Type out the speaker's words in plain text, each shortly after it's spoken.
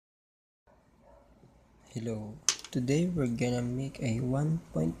Hello, today we're gonna make a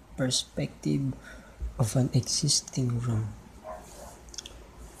one-point perspective of an existing room.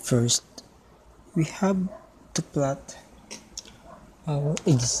 First, we have to plot our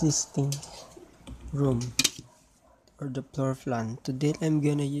existing room or the floor plan. Today I'm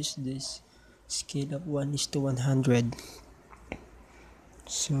gonna use this scale of 1:100.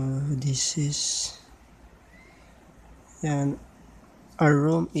 So this is, and our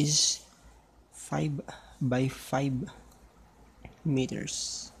room is 5 by 5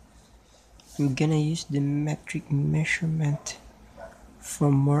 meters. I'm gonna use the metric measurement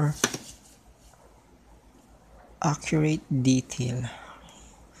for more accurate detail.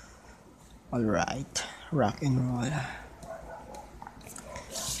 Alright, rock and roll.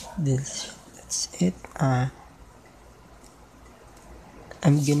 That's it. I'm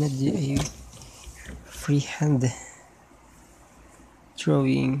gonna do a freehand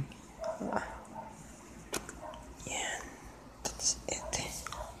drawing. Yeah, that's it.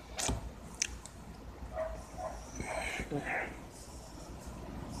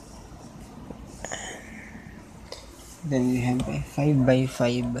 Then we have a 5 by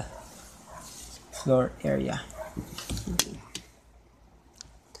 5 floor area.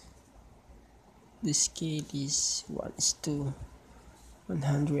 The scale is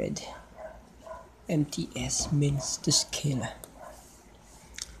 1:100. MTS means to scale.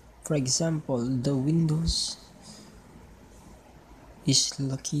 For example, the windows is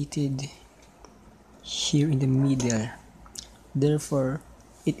located here in the middle. Therefore,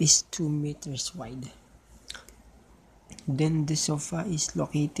 it is 2 meters wide. Then the sofa is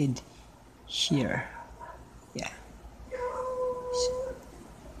located here. Yeah.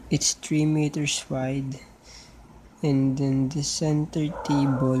 It's 3 meters wide. And then the center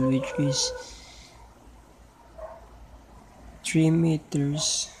table, which is 3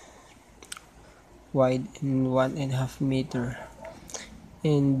 meters wide and 1.5 meter.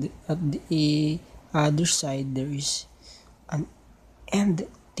 And at the other side, there is an end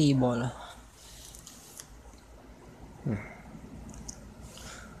table.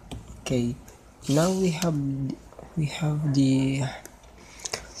 Okay, now we have the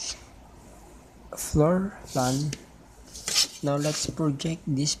floor plan. Now let's project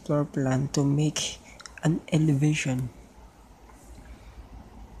this floor plan to make an elevation.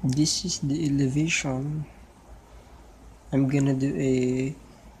 This is the elevation. I'm gonna do a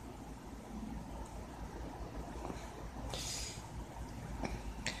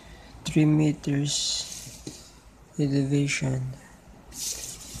 3 meters elevation.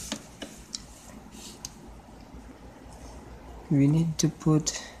 We need to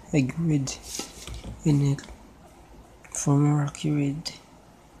put a grid in it for more accurate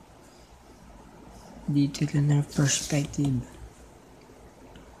detail in our perspective.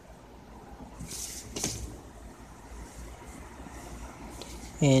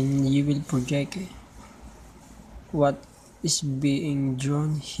 And you will project what is being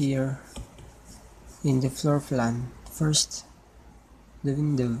drawn here in the floor plan. First, the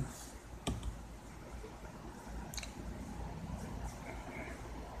window.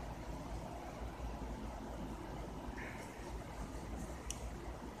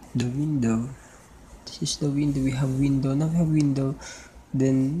 The window. This is the window. We have window. Now we have window.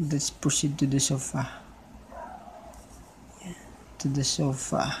 Then let's proceed to the sofa. Yeah, to the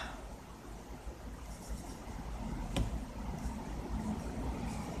sofa.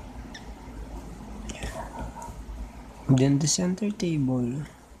 Then the center table.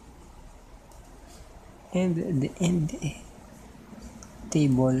 And the end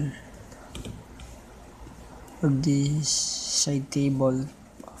table. Or this side table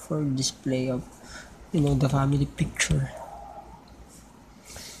for display of the family picture.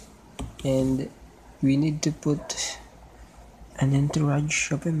 And we need to put an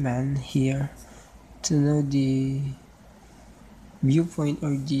entourage of a man here to know the viewpoint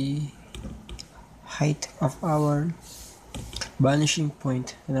or the height of our vanishing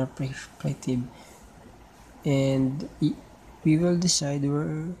point in our perspective. And we will decide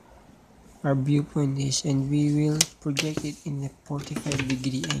where our viewpoint is, and we will project it in a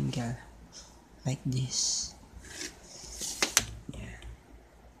 45-degree angle like this.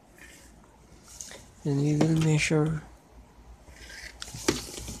 Then we will measure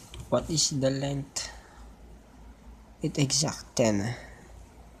what is the length. It exact 10.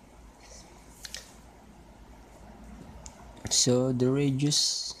 So the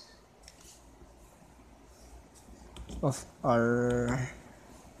radius of our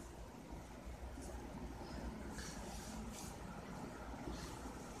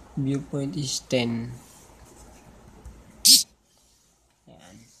viewpoint is 10.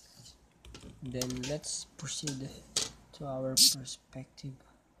 Ayan. Then let's proceed to our perspective.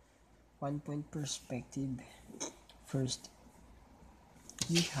 1 point perspective. First,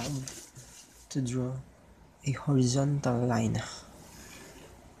 we have to draw a horizontal line.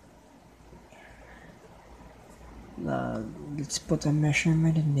 Let's put a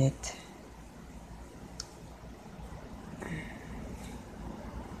measurement in it.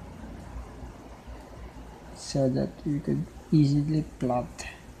 So that we could easily plot.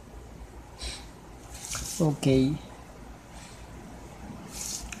 Okay.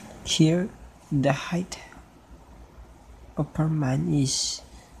 Here, the height of our man is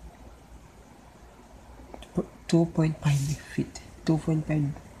 2.5 feet,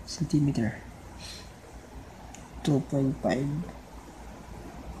 2.5 centimeter. 2.5.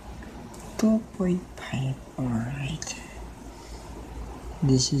 2.5. Alright.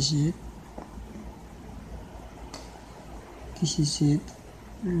 This is it. This is it.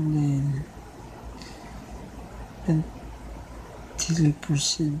 And then until we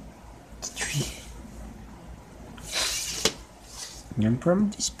proceed to 3. And from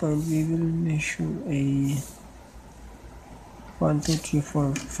this point we will measure a 1, 2, 3,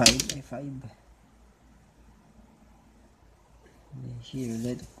 4, 5 by 5. And here,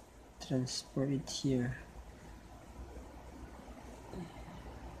 let's transfer it here.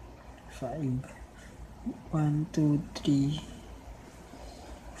 5. 1, 2, 3,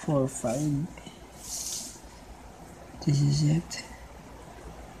 4, 5. This is it.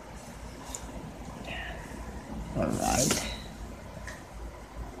 Alright.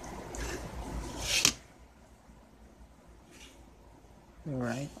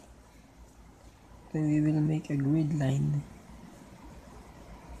 Alright. Then we will make a grid line.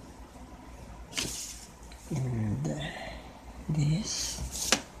 And this.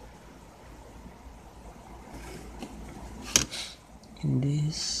 And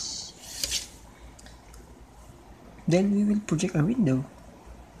this. Then we will project a window.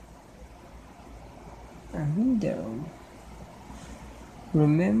 A window.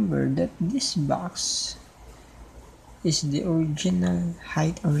 Remember that this box is the original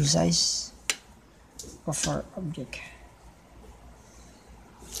height or size of our object.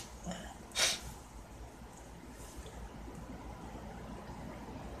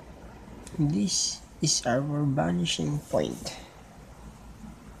 This is our vanishing point.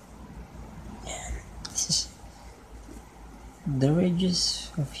 This is the radius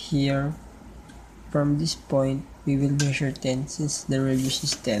of here. From this point we will measure 10 since the radius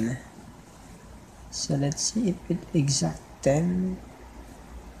is 10. So let's see if it exact 10.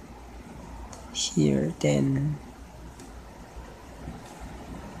 Here 10.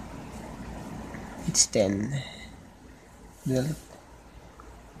 It's 10. Well,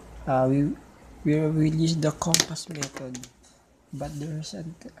 we will use the compass method, but there's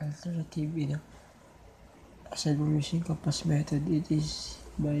an alternative. Aside from using compass method, it is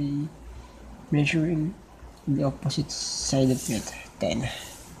by measuring the opposite side of it. 10.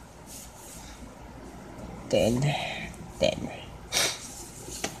 10. 10.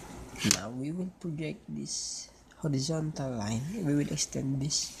 Now we will project this horizontal line. We will extend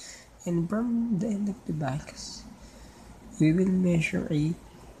this, and from the end of the box we will measure a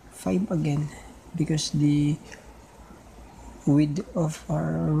 5 again, because the width of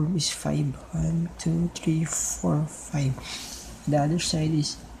our room is 5. 1, 2, 3, 4, 5. The other side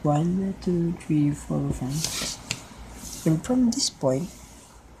is 1, 2, 3, 4, 5. And from this point,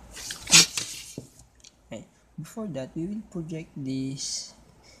 before that, we will project this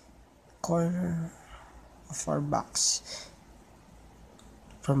corner of our box.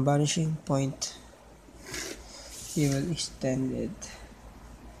 From vanishing point, we will extend it.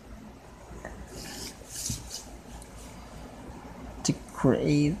 To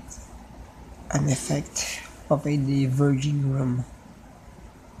create an effect of a diverging room.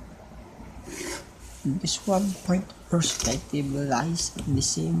 This 1 point perspective lies at the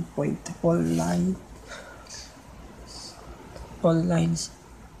same point. All lines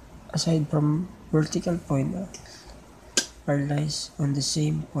aside from vertical point are lies on the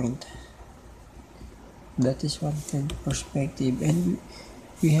same point. That is 1 point perspective, and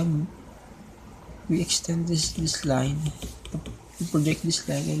we extend this line. We project this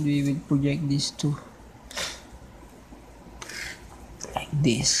line, and we will project this too, like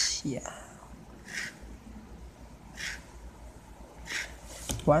this. Yeah.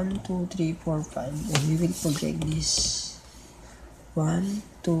 1, 2, 3, 4, 5, and we will project this. 1,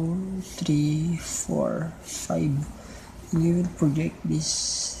 2, 3, 4, 5. And we will project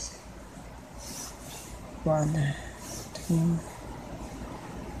this. 1, 2,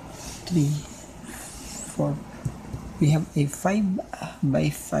 3, 4. We have a 5 by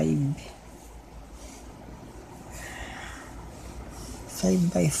 5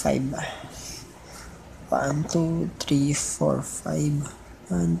 5 by 5. 1, 2, 3, 4, 5.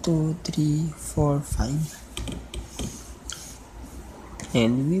 1, 2, 3, 4, 5.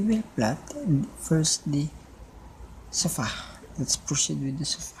 And we will plot first the sofa. Let's proceed with the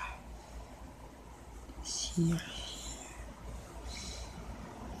sofa. It's here.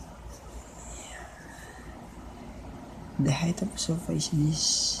 The height of the sofa is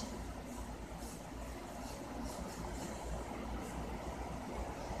this.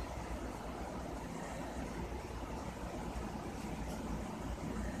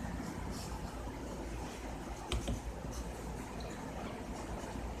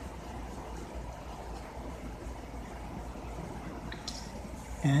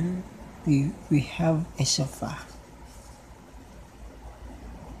 And we have a sofa.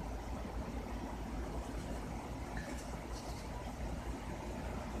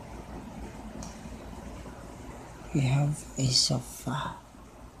 We have a sofa.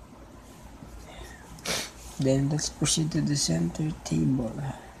 Then let's proceed to the center table.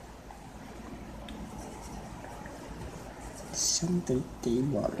 Center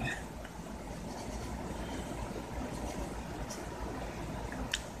table.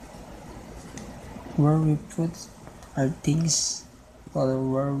 Where we put our things, or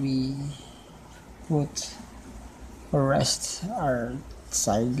where we put or rest our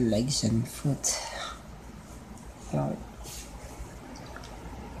side legs and foot.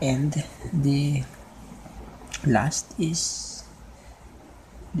 And the last is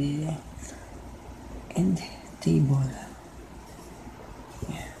the end table.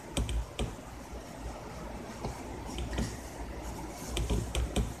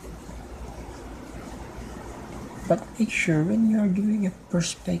 But make sure when you are doing a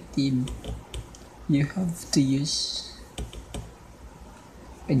perspective, you have to use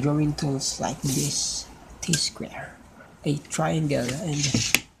a drawing tools like this, T-square, a triangle, and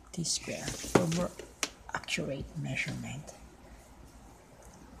T-square for more accurate measurement.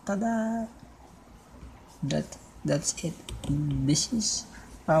 Tada! That's it. This is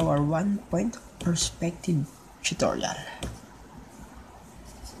our 1-point perspective tutorial.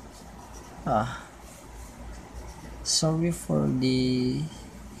 Sorry for the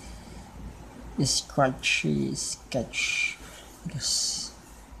scratchy sketch, because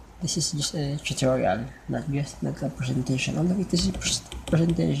this is just a tutorial, not a presentation. Although it is a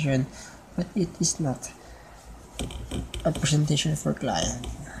presentation, but it is not a presentation for client.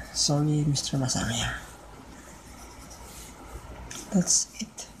 Sorry, Mr. Masaya. That's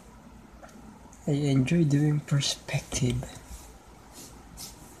it. I enjoy doing perspective.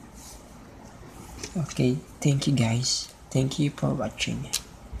 Okay, thank you guys. Thank you for watching.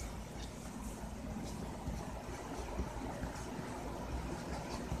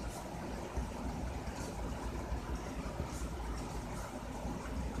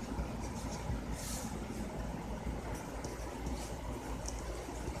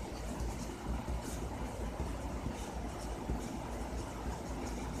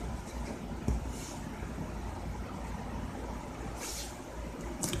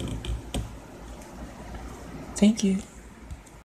 Thank you.